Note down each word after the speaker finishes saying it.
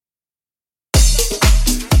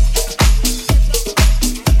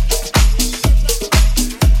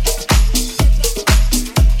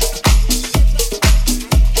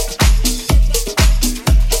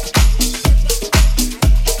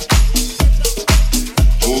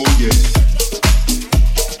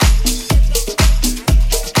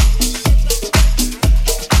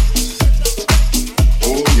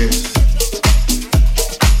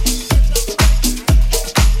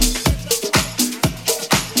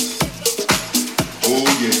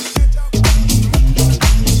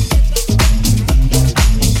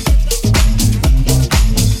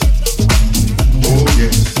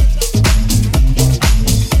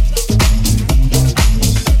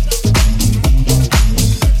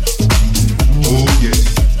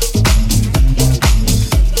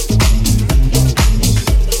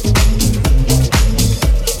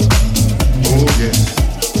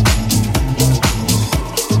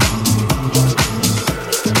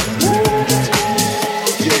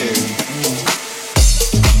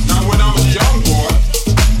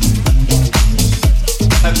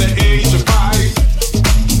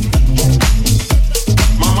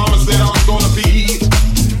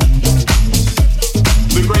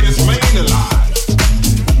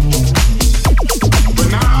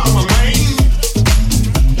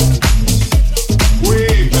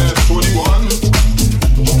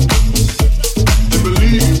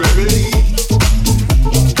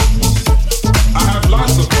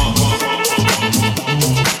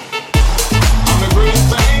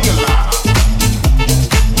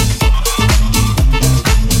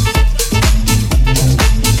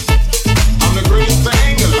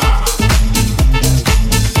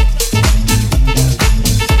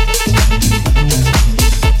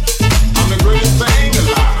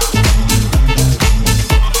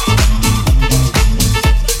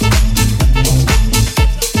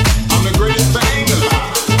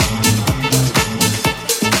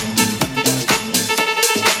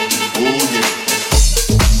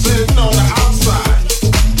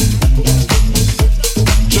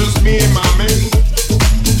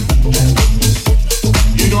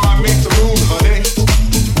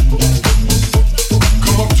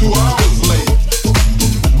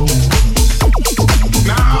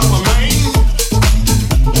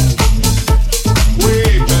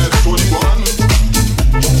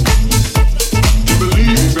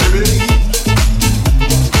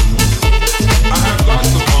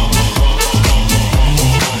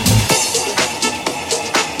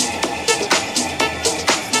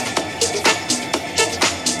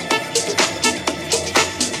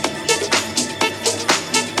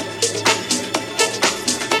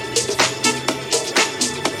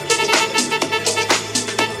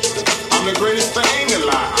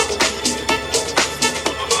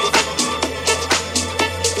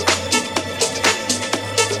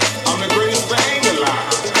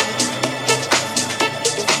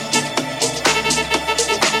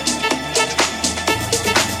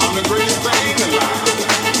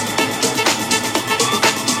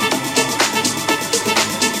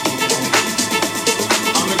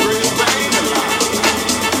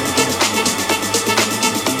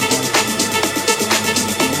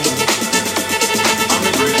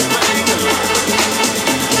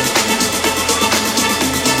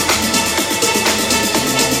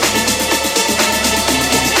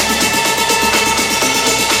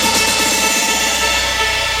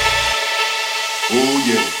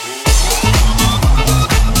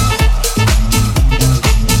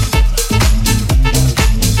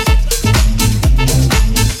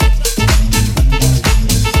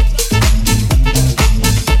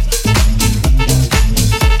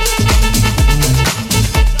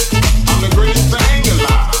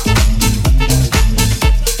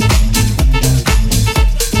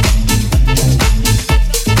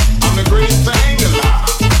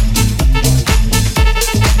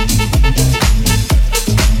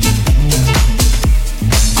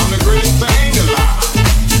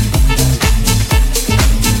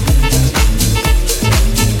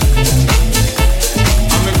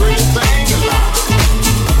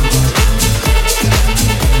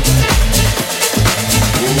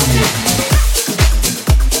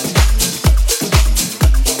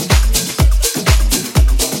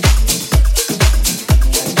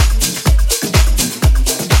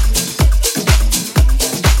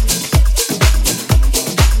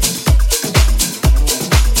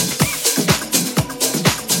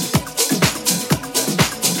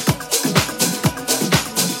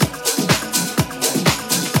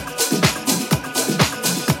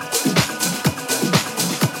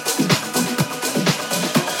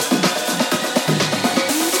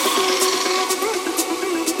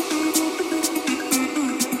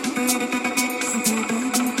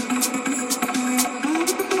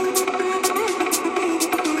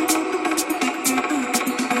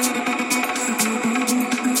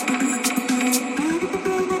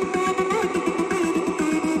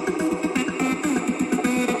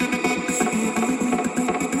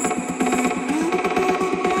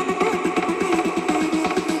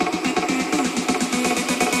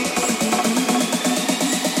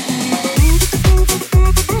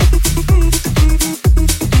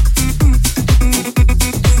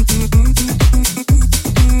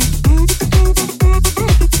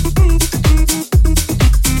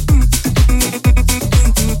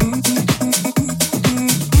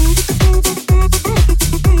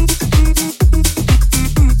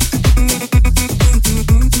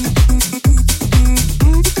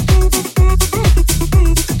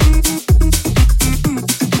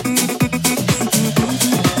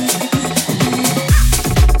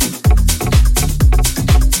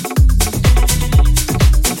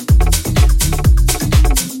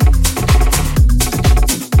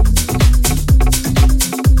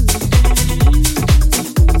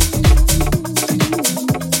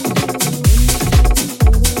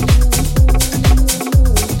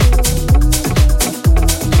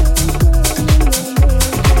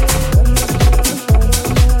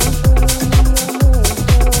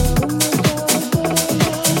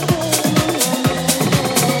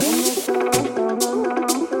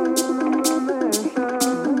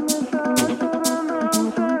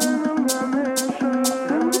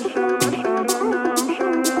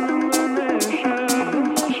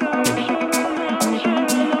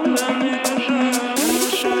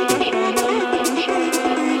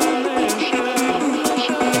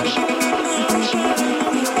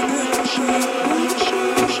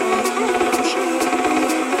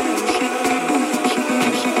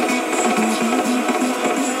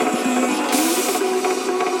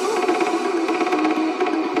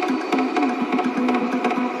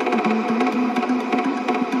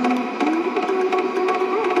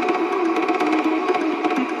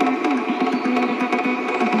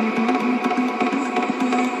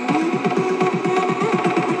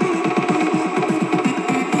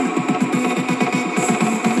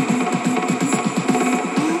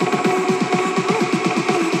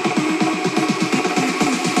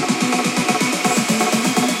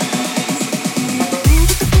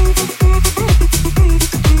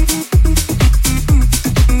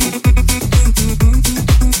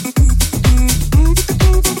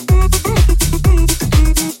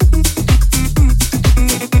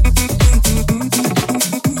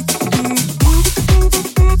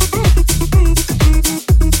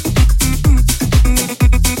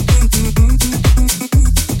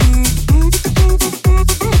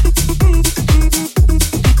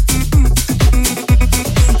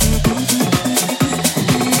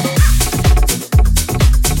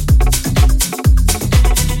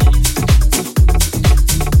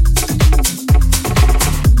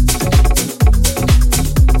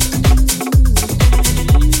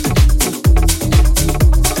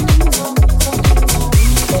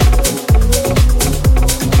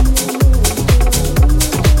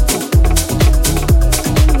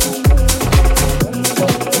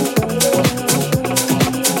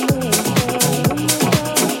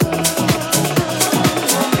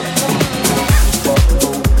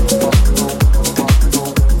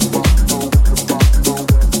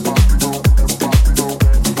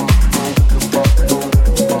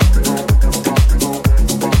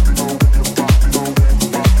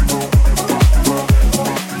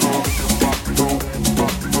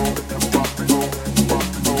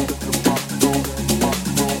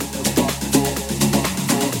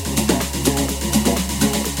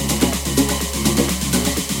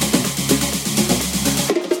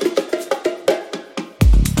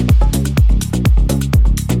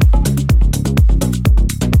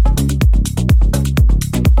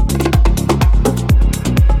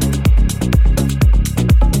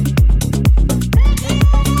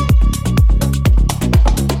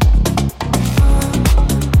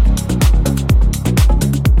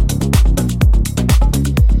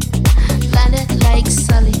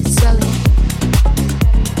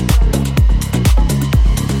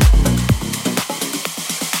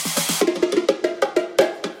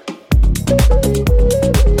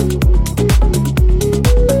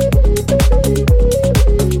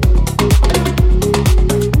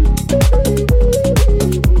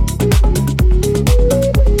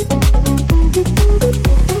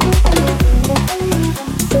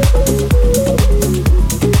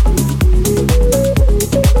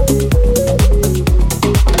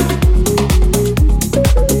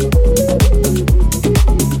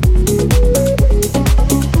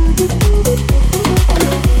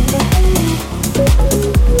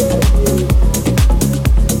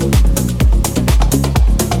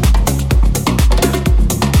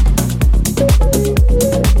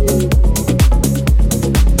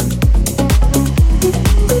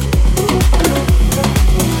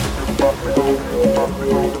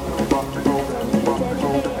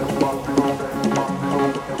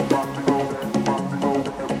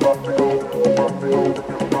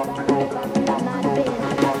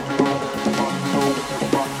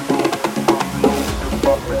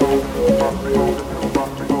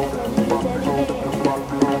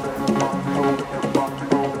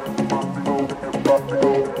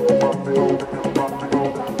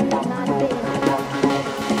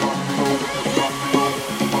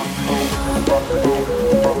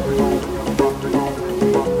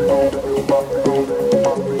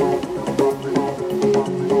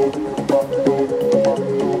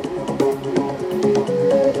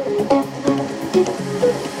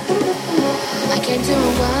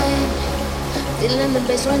Feeling the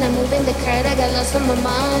bass when I move in the crowd, I got lost on my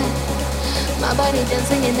mind. My body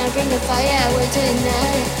dancing and I bring the fire, I wait till the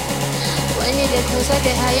night. When you get close, I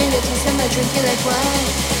get high and you're tasting my drink, you like wine.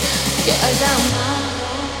 Get us out now.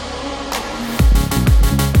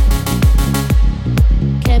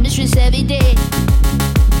 Chemistry's every day.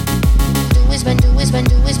 Do is when, do is when,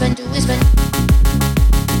 do is when, do is when.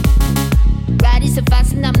 Riding so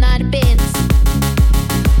fast and I'm not a Benz.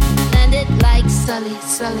 Landed like Sully,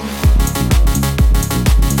 Sully.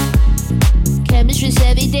 Chemistry's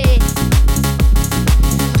every day.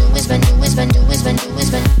 Do is when, do is when, do is when, do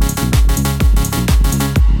is when.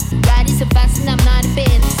 Riding so fast and I'm not a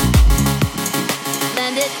Benz.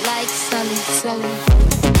 Landed like Sully, Sully.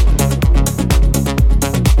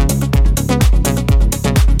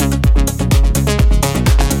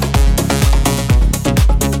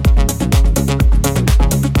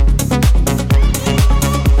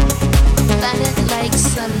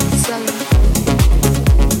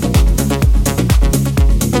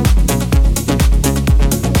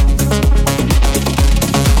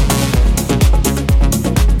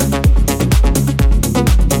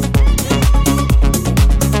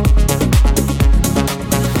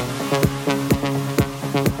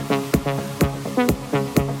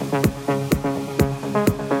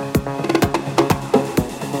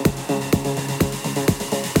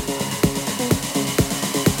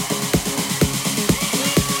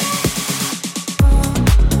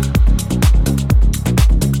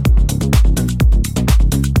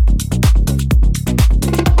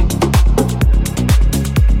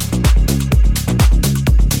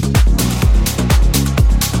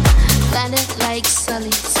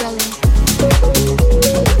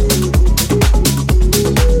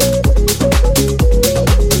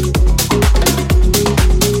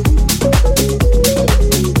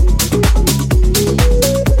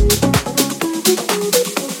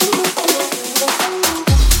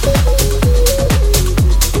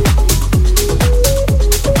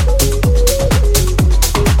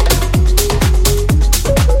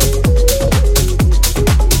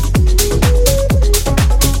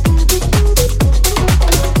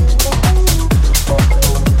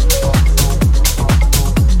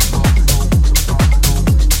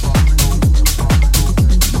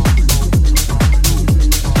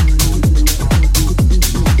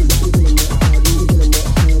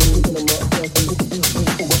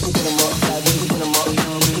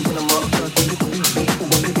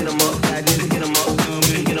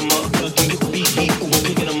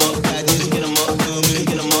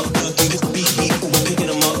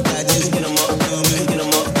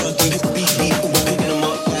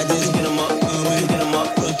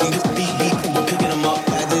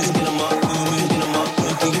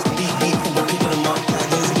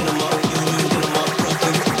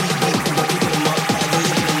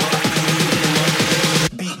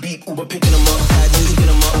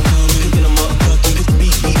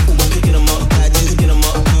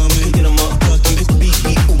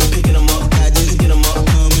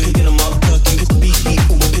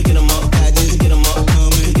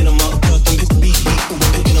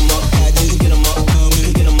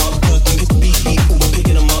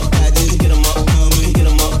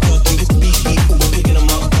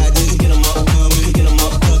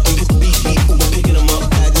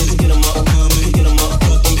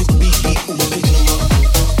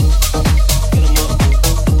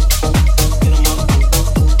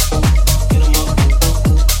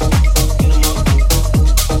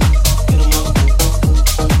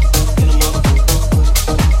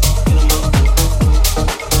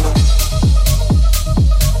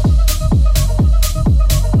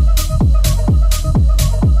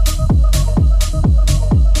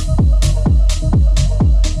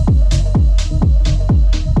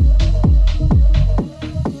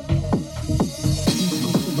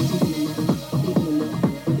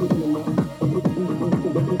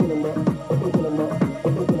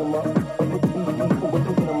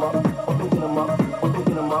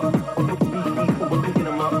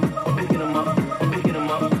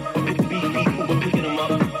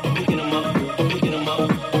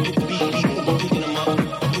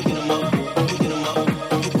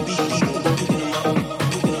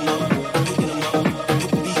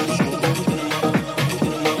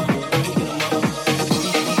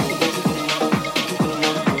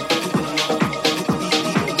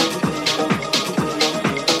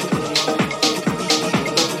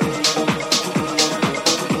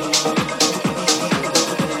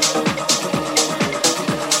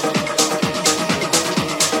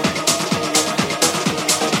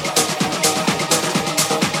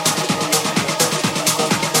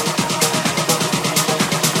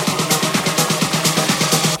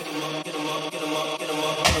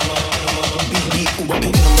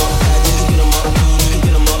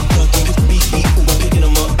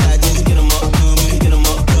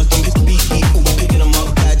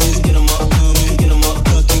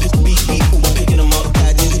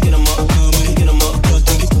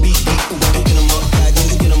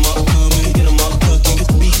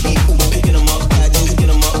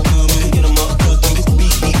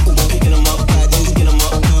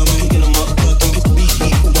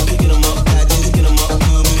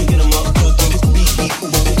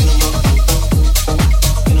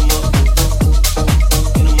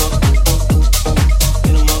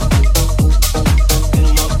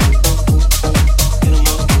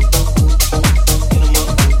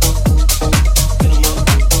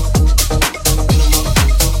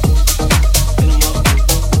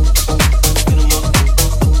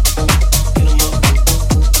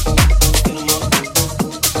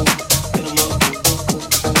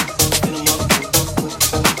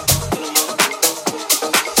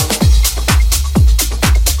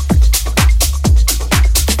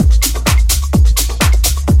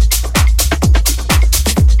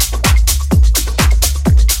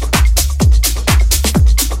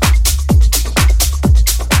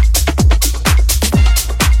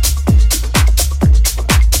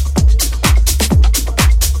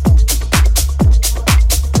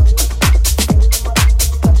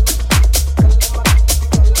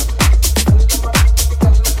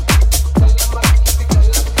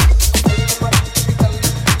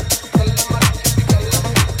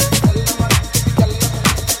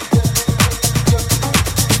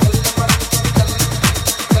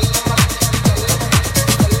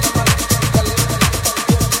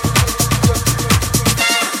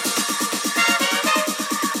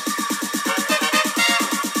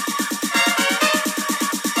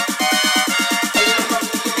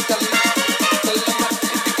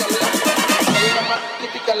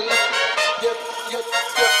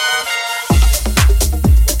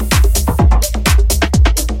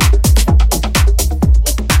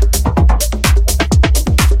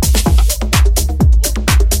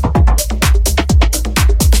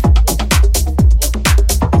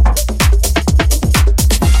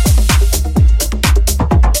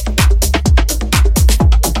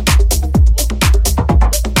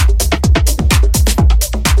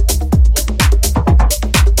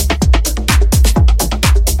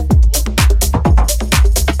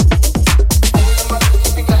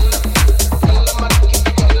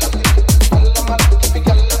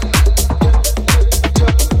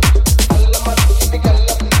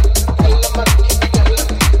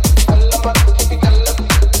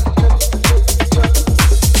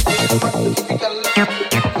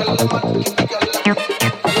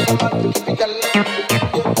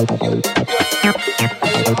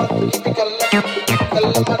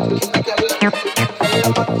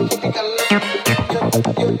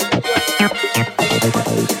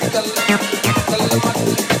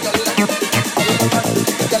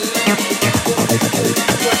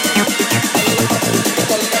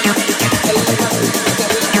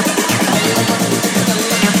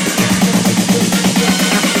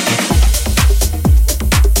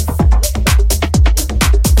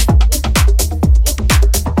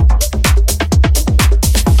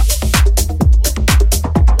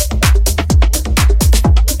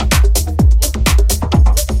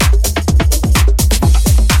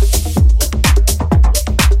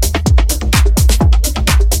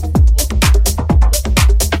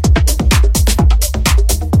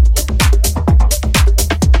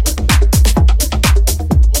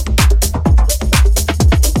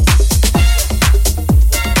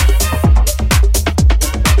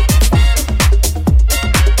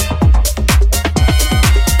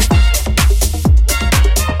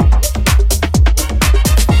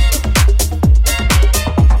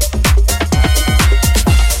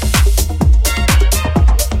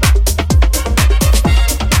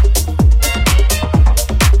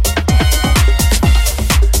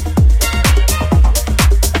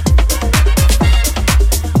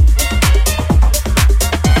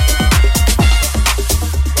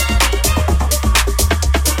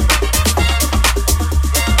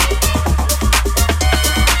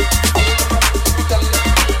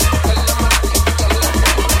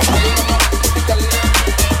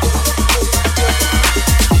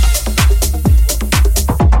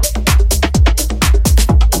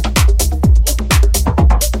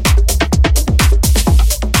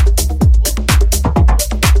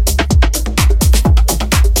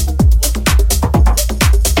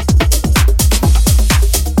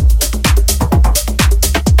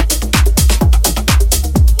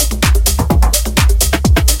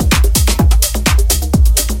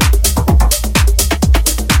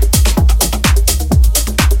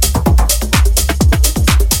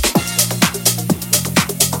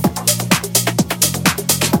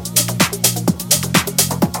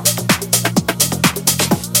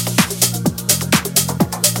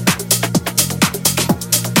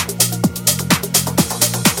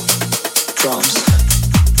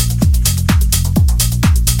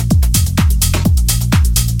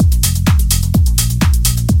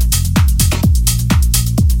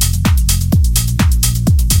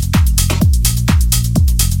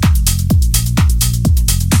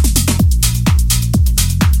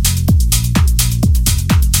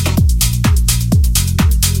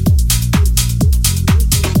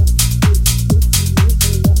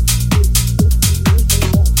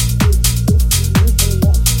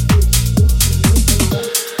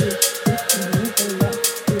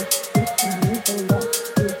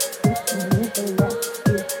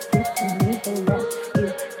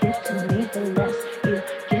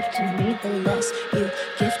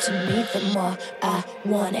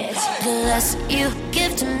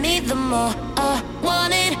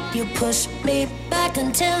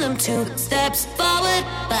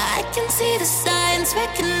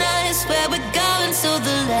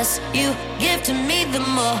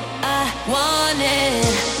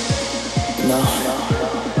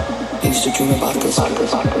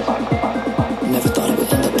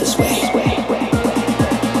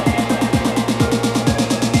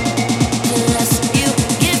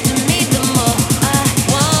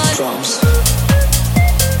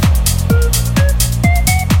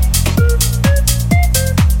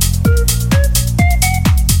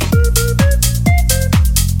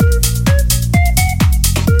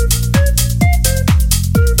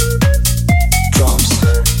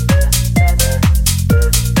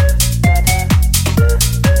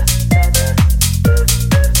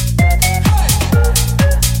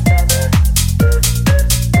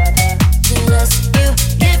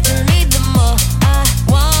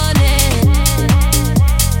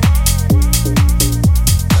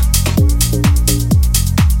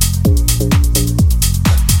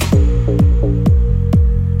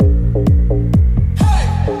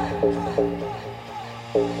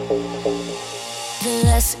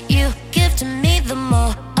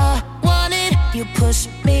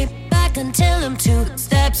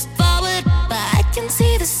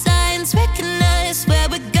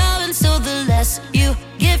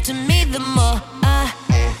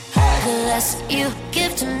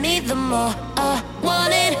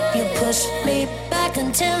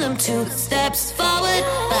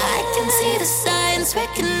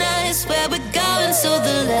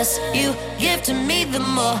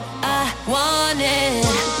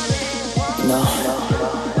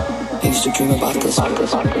 used to dream about this. Never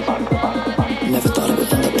thought it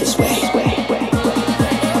would end up this way.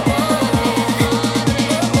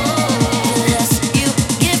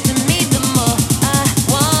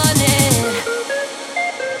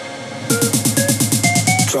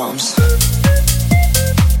 Drums.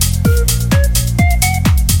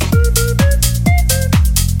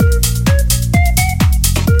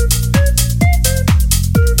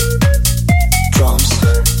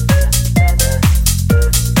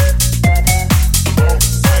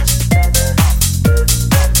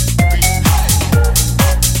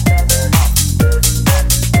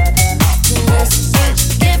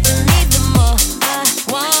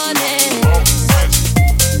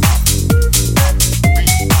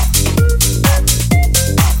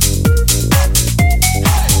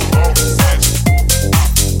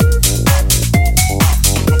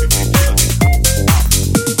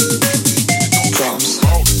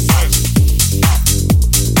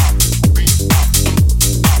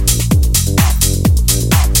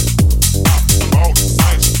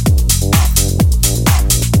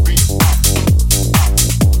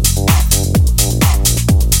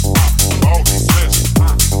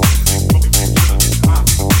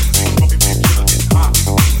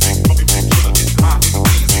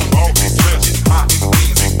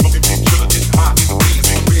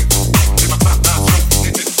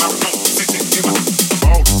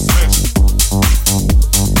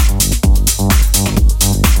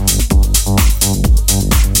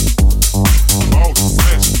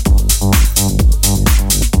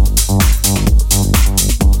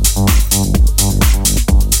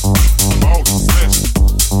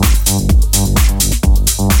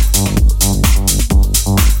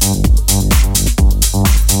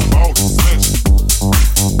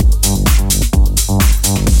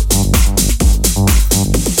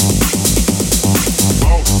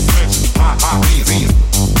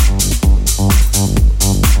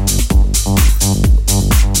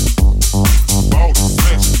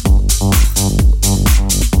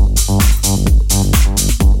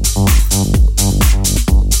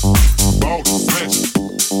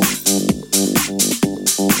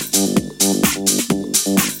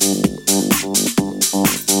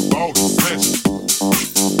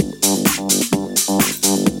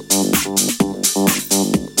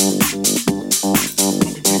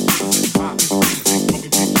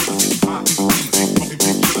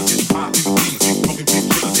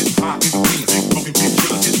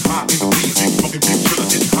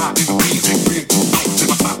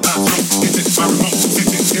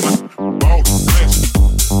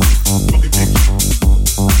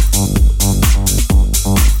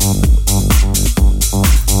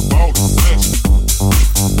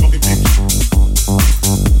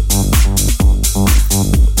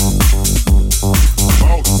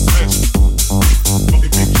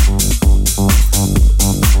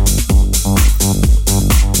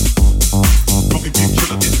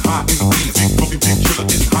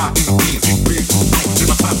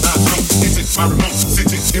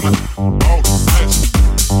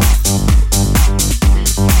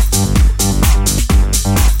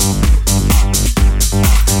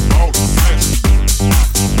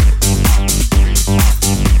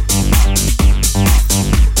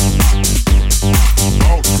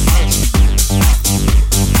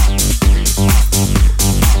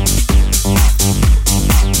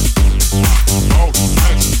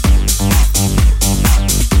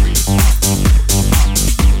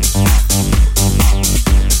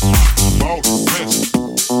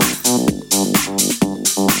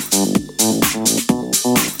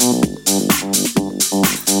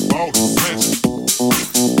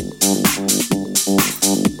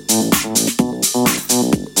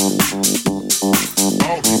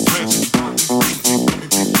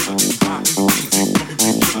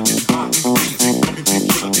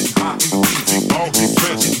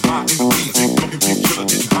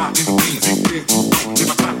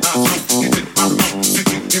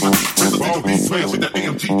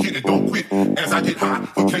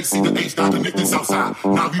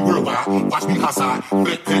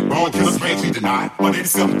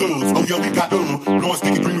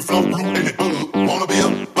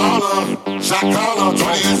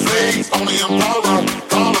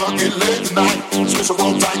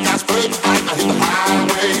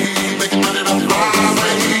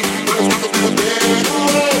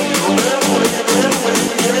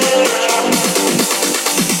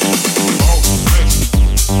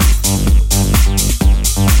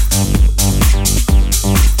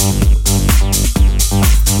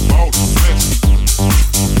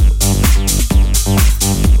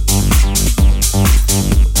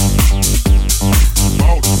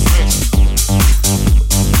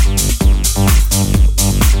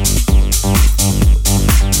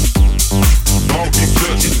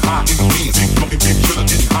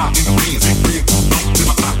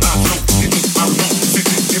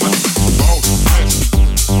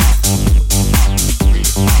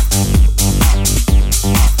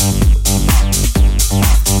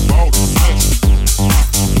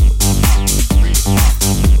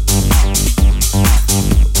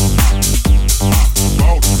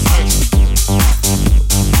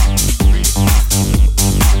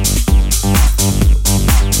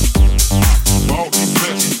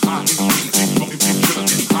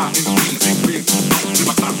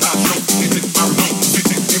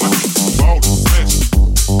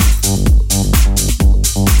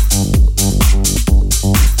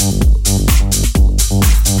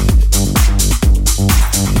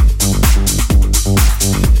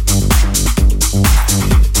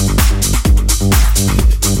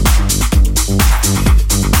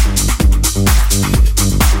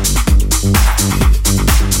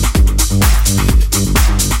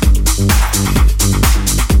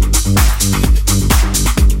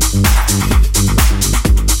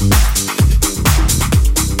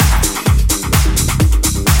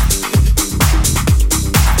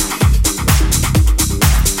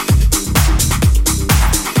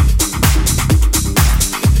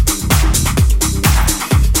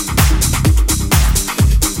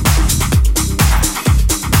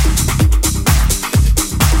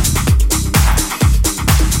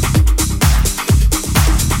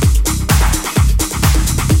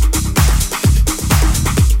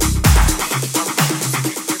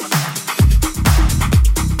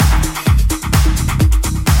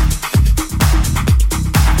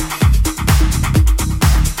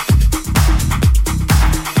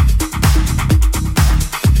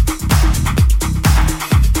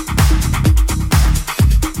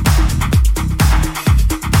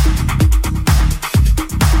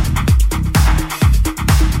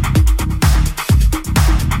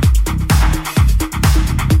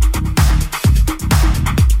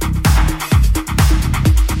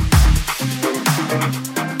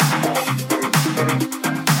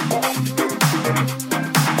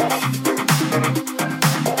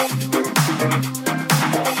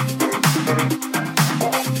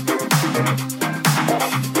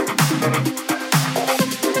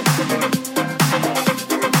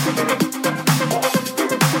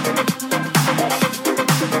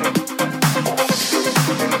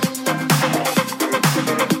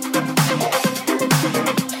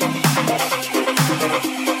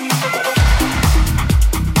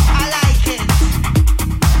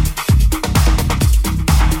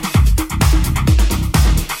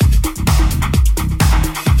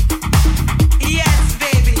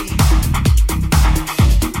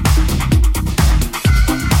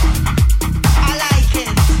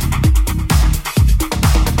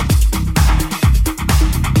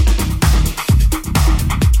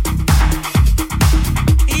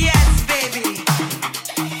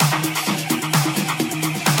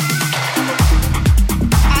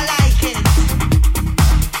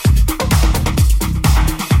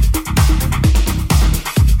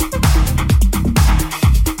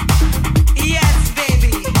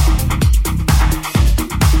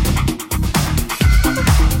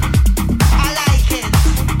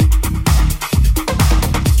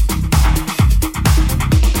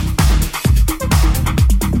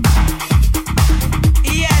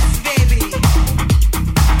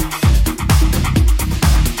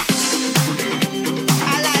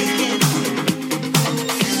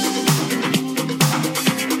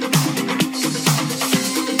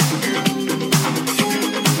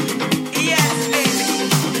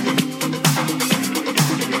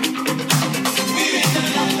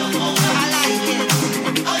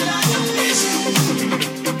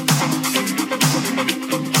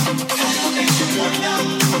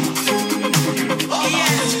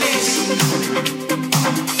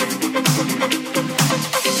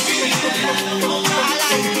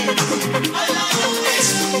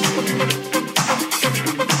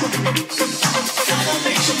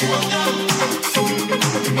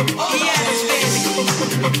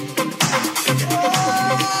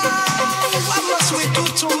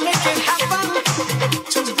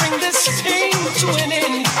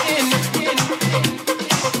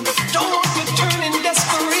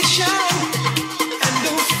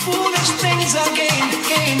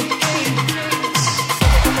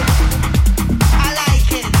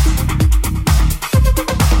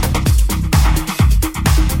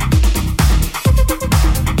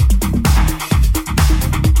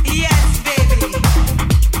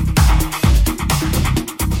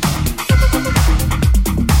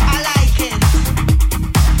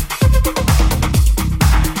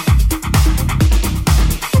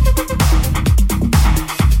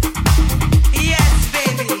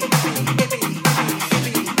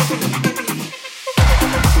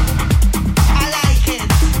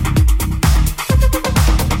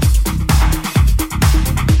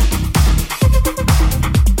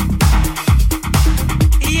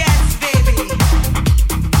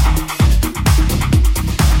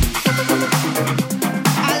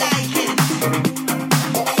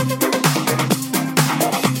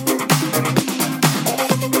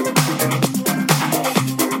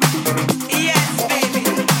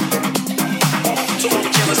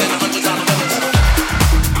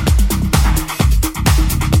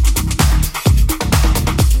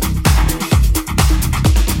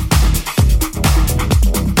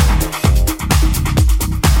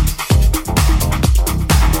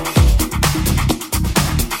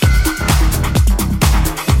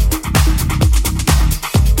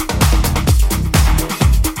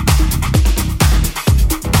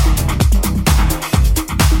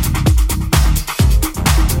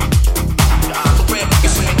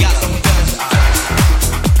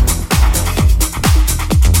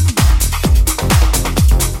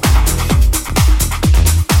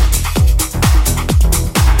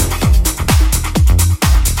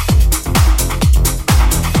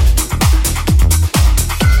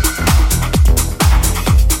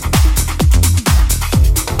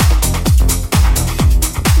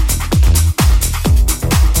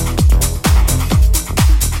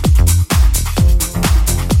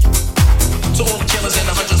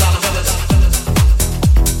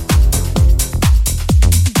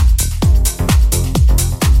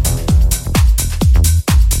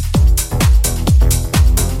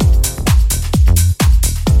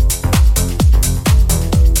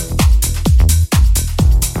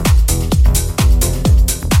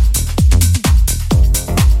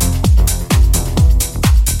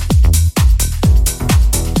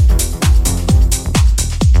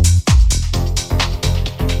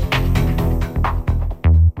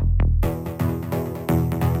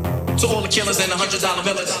 $100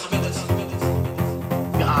 villas.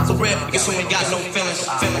 For real, because who ain't got no feelings.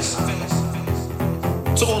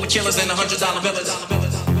 To all the killers in the $100 villas.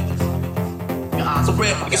 For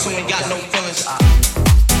real, because who ain't got no feelings.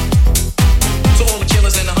 To all the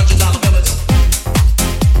killers in the $100 villas.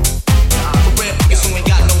 For real, because who ain't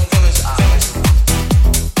got no feelings.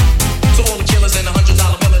 To all the killers in the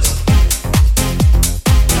 $100 villas.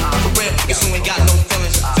 For real, because who ain't got no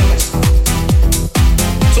feelings.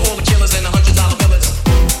 To all the killers in the $100 villas.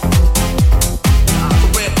 For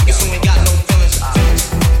real, because who ain't got no feelings.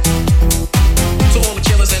 To all the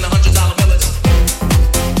killers in the $100 villas.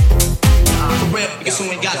 For real, because who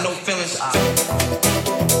ain't got no feelings.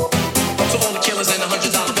 To all the killers in the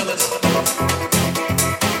 $100 villas.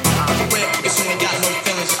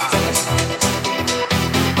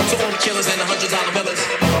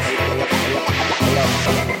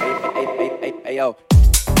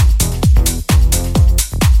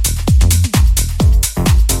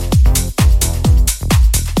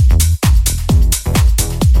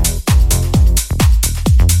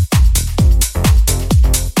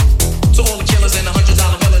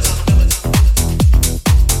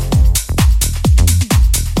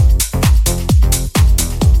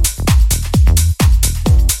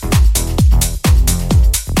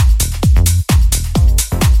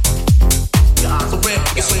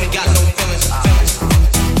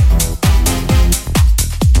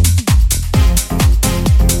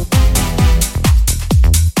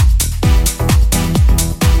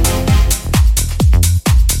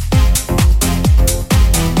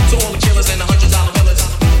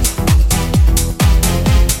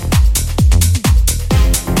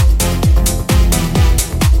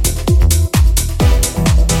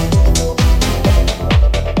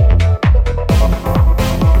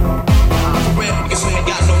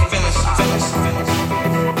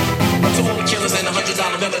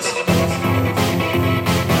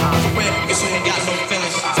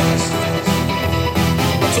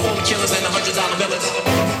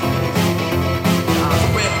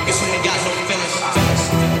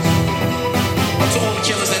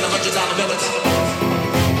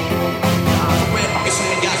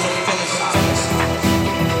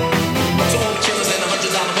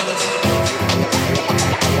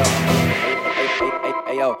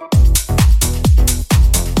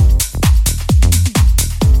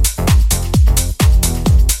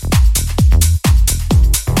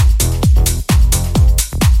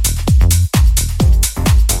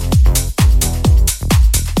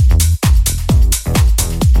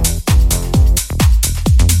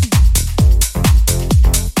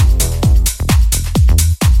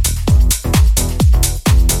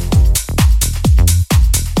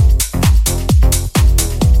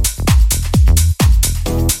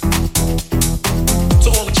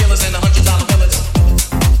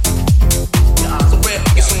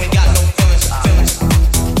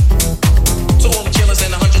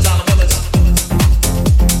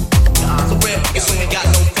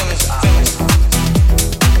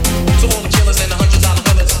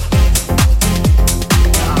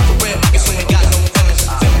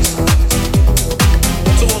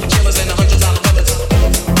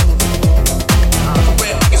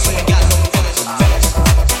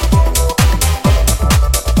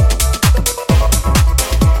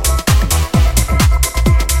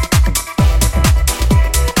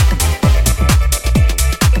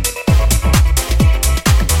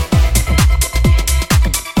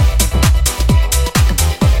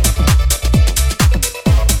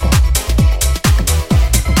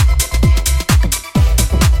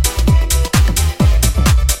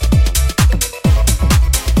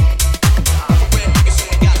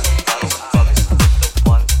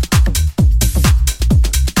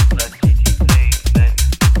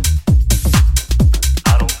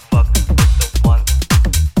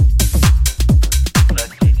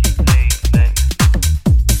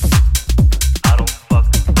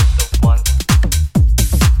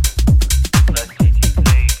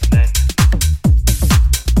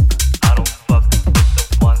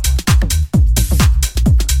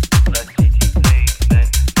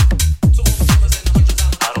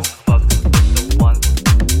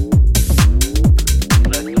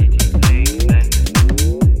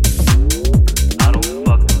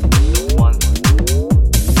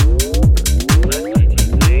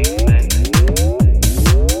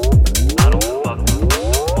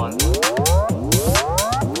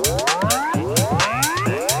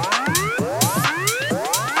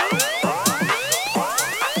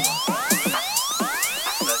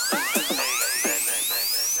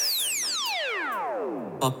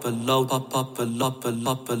 pop a low, pop pop a low,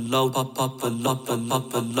 pop a low, pop pop a low,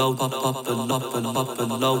 pop a low, pop pop a low, pop a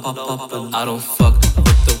low, pop a low. I don't fuck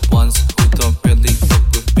with the ones who don't really fuck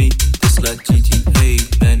with me. This like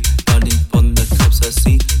GTA, man, running from the cops I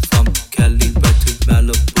see from Cali back to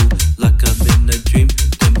Malibu, like I'm in a dream.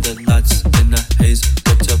 Dim the lights in the haze,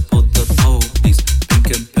 watch out for the police.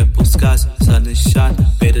 Pink and purple skies, sun is shine,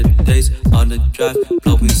 better days on the drive,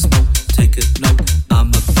 blowing smoke. Take a note, I'm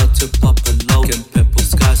about to pop a low. Pink and purple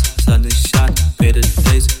skies, sun is shine, better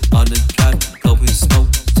days on the drive, blowing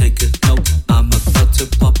smoke. Take a note, I'm about to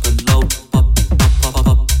pop a low. Pop, pop, pop, pop,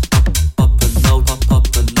 pop, pop a low, pop, pop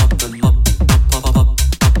a low, pop, pop, pop,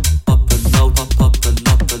 pop a low, pop, pop a low, pop, pop, pop,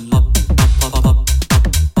 pop a low, pop,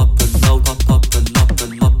 pop a low, pop, pop, pop a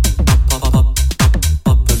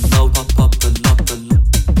low, pop a low, pop a low.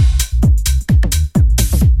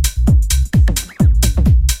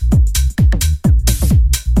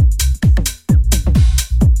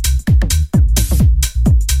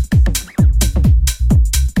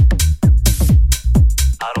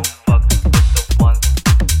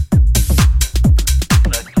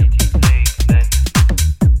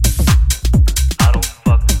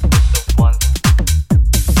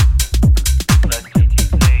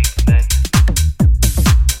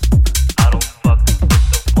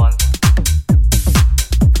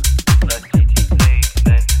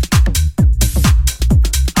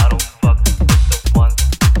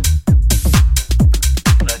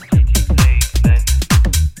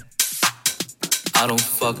 I don't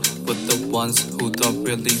fuck with the ones who don't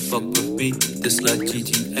really fuck with me. This like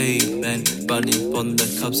GTA, man, running from the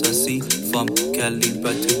cops I see from Cali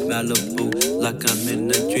back to Malibu, like I'm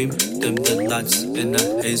in a dream. Dim the lights in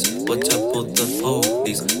the haze, watch out for the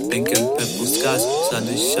police. Pink and purple skies, sun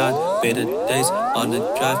is shine, better days on the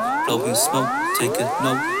drive, blowing smoke. Take a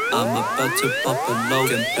note, I'm about to pop a low.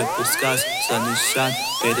 Pink and purple skies, sun is shine,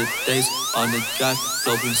 better days on the drive,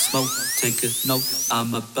 blowing smoke. Take a note,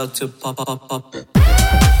 I'm about to pop, pop, pop.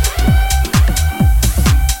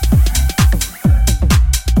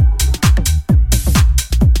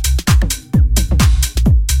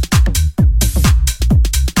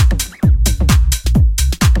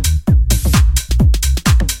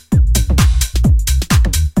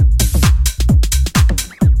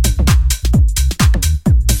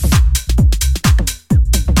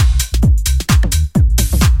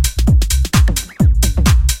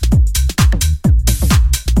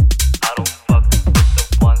 I don't fuck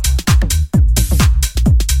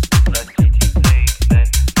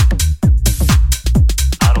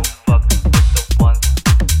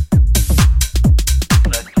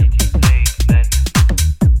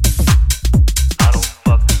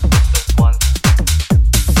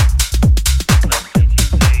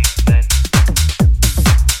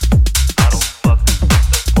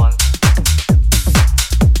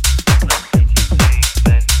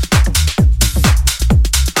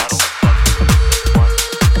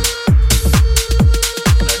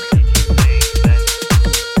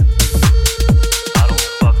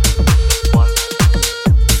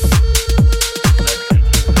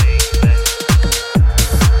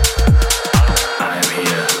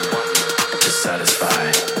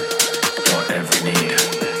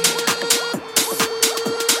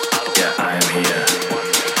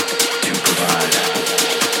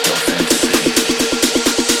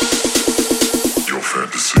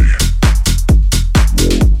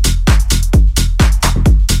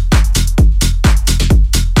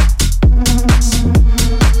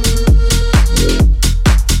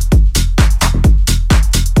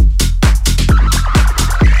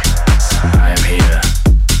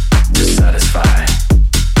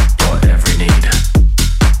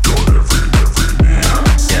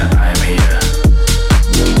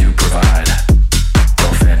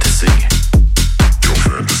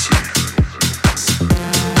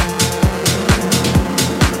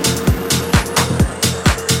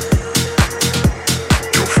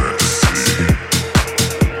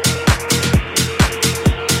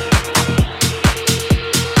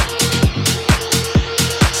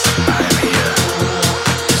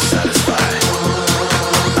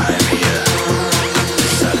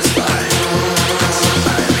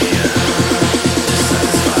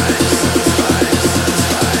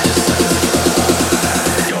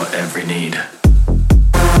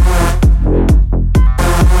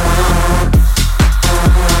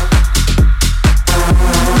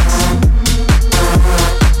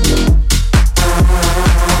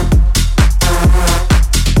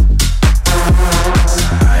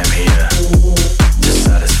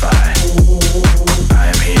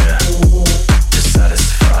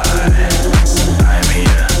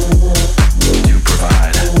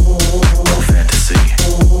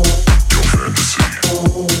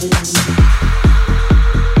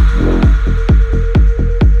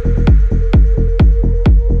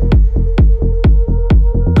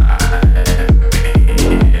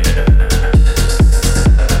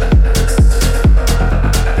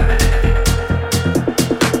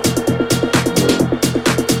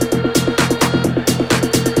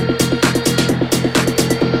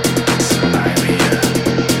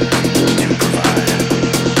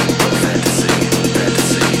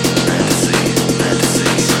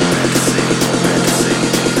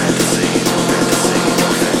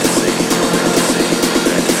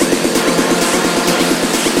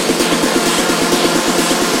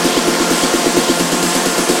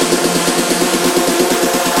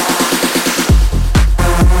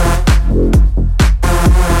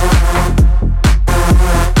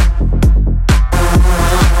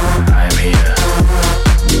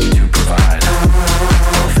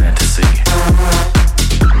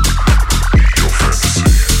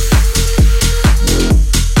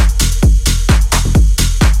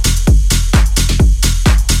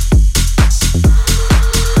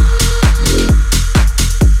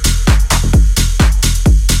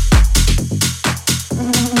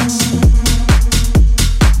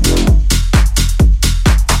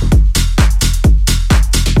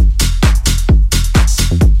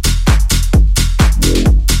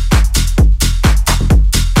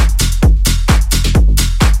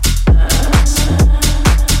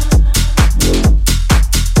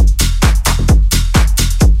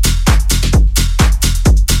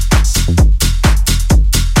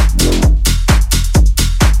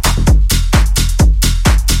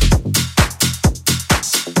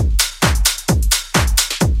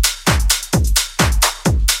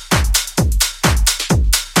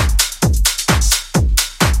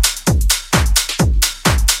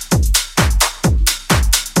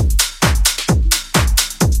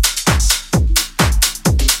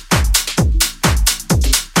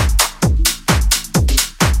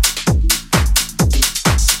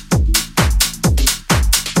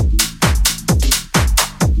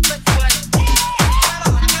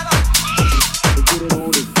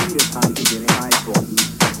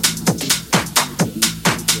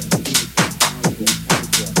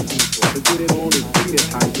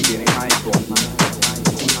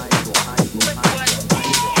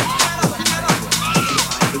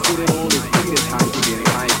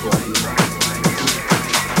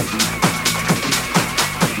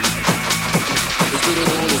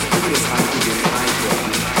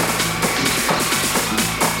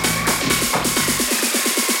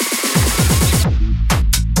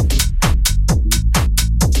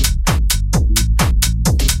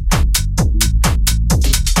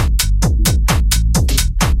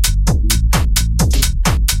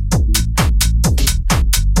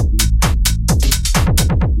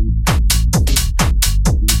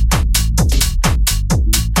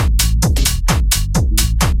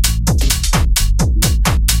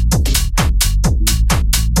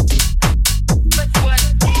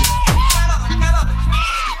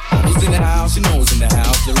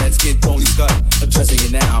let's get totally scut. Addressing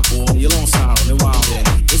it now, boy. You're on silent and wildin'.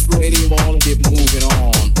 It's ready ball and get moving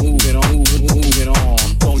on. Moving on, moving on.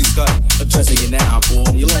 Totally scut. Addressing it now,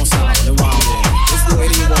 boy. You're on silent and wildin'. It's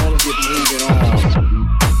ready ball and get moving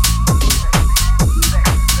on.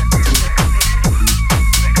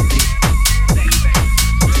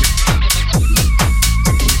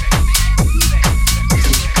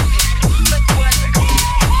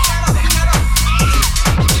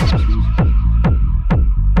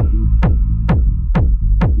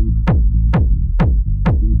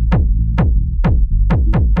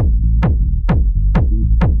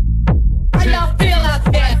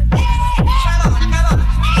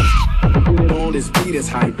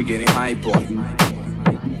 Hype, getting hype, boy.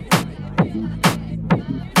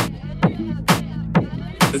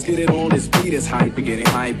 Let's get it on this beat, it's hype, getting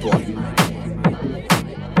hype, boy.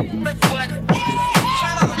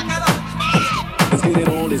 Let's get it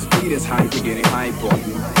on this beat, it's hype, getting hype, boy.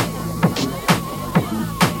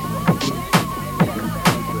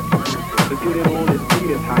 Let's get it on this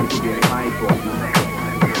beat, it's hype, getting hype, boy.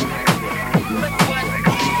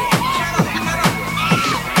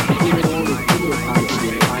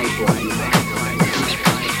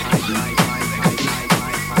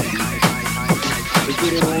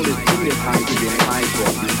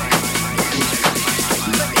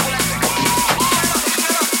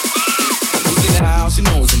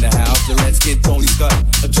 Let's get totally scut.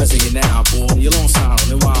 Addressing it now, boy. You're on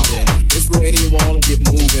silent and wildin'. It's ready wall and get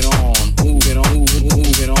moving on. Moving on,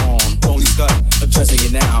 moving on. Totally scut. Addressing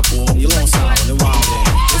it now, boy. You're on silent and wildin'.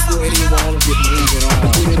 It's ready wall and get moving on.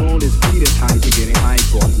 Put it on this beat, it's hype, you're getting hype,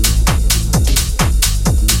 boy.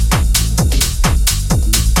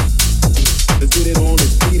 Let's get it on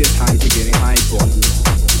this beat, it's hype, you're getting hype, boy.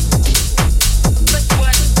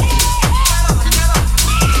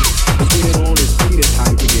 Let's get it on this beat, it's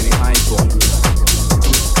hype, you're getting hype, boy.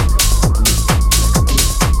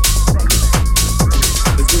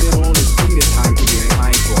 Let's get it on this beat, it's hype, you're getting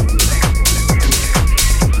hype, boy.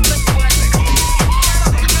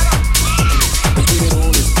 Let's get it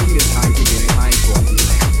on this beat, it's hype, you're getting hype, boy.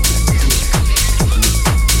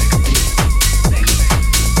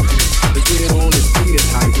 Let's get it on this beat,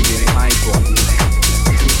 it's hype, you're getting hype, boy.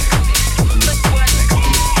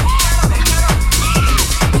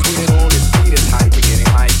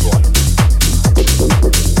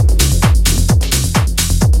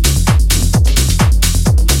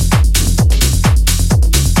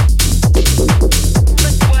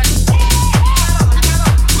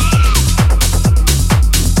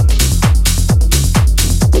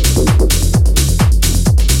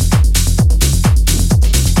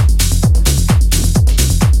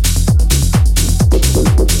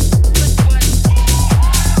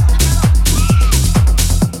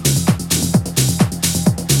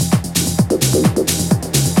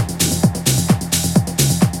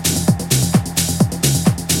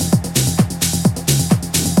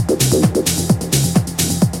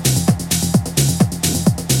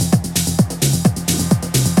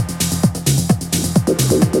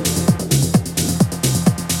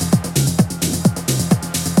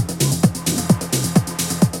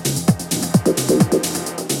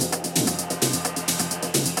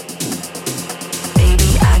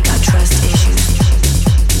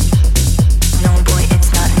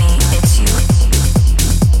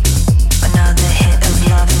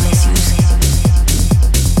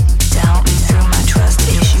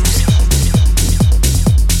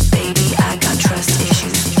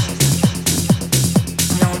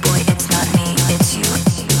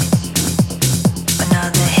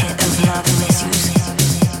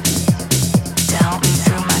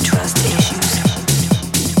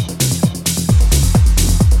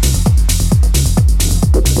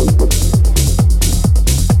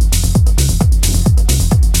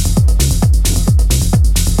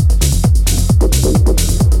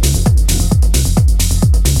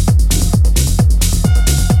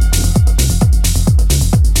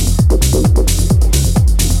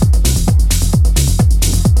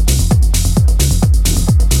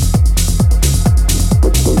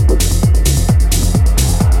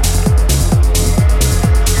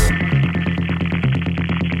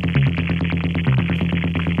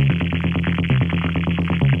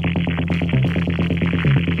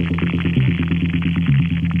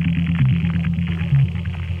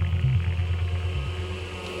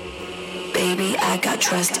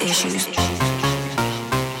 trust issues.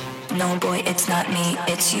 No boy, it's not me,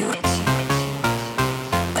 it's you.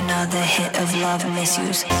 Another hit of love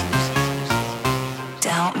misuse to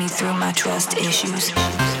help me through my trust issues.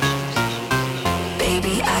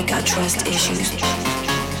 Baby, I got trust issues.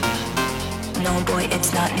 No boy,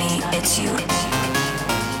 it's not me, it's you.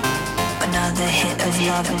 another hit of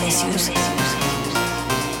love misuse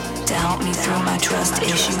to help me through my trust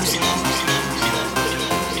issues.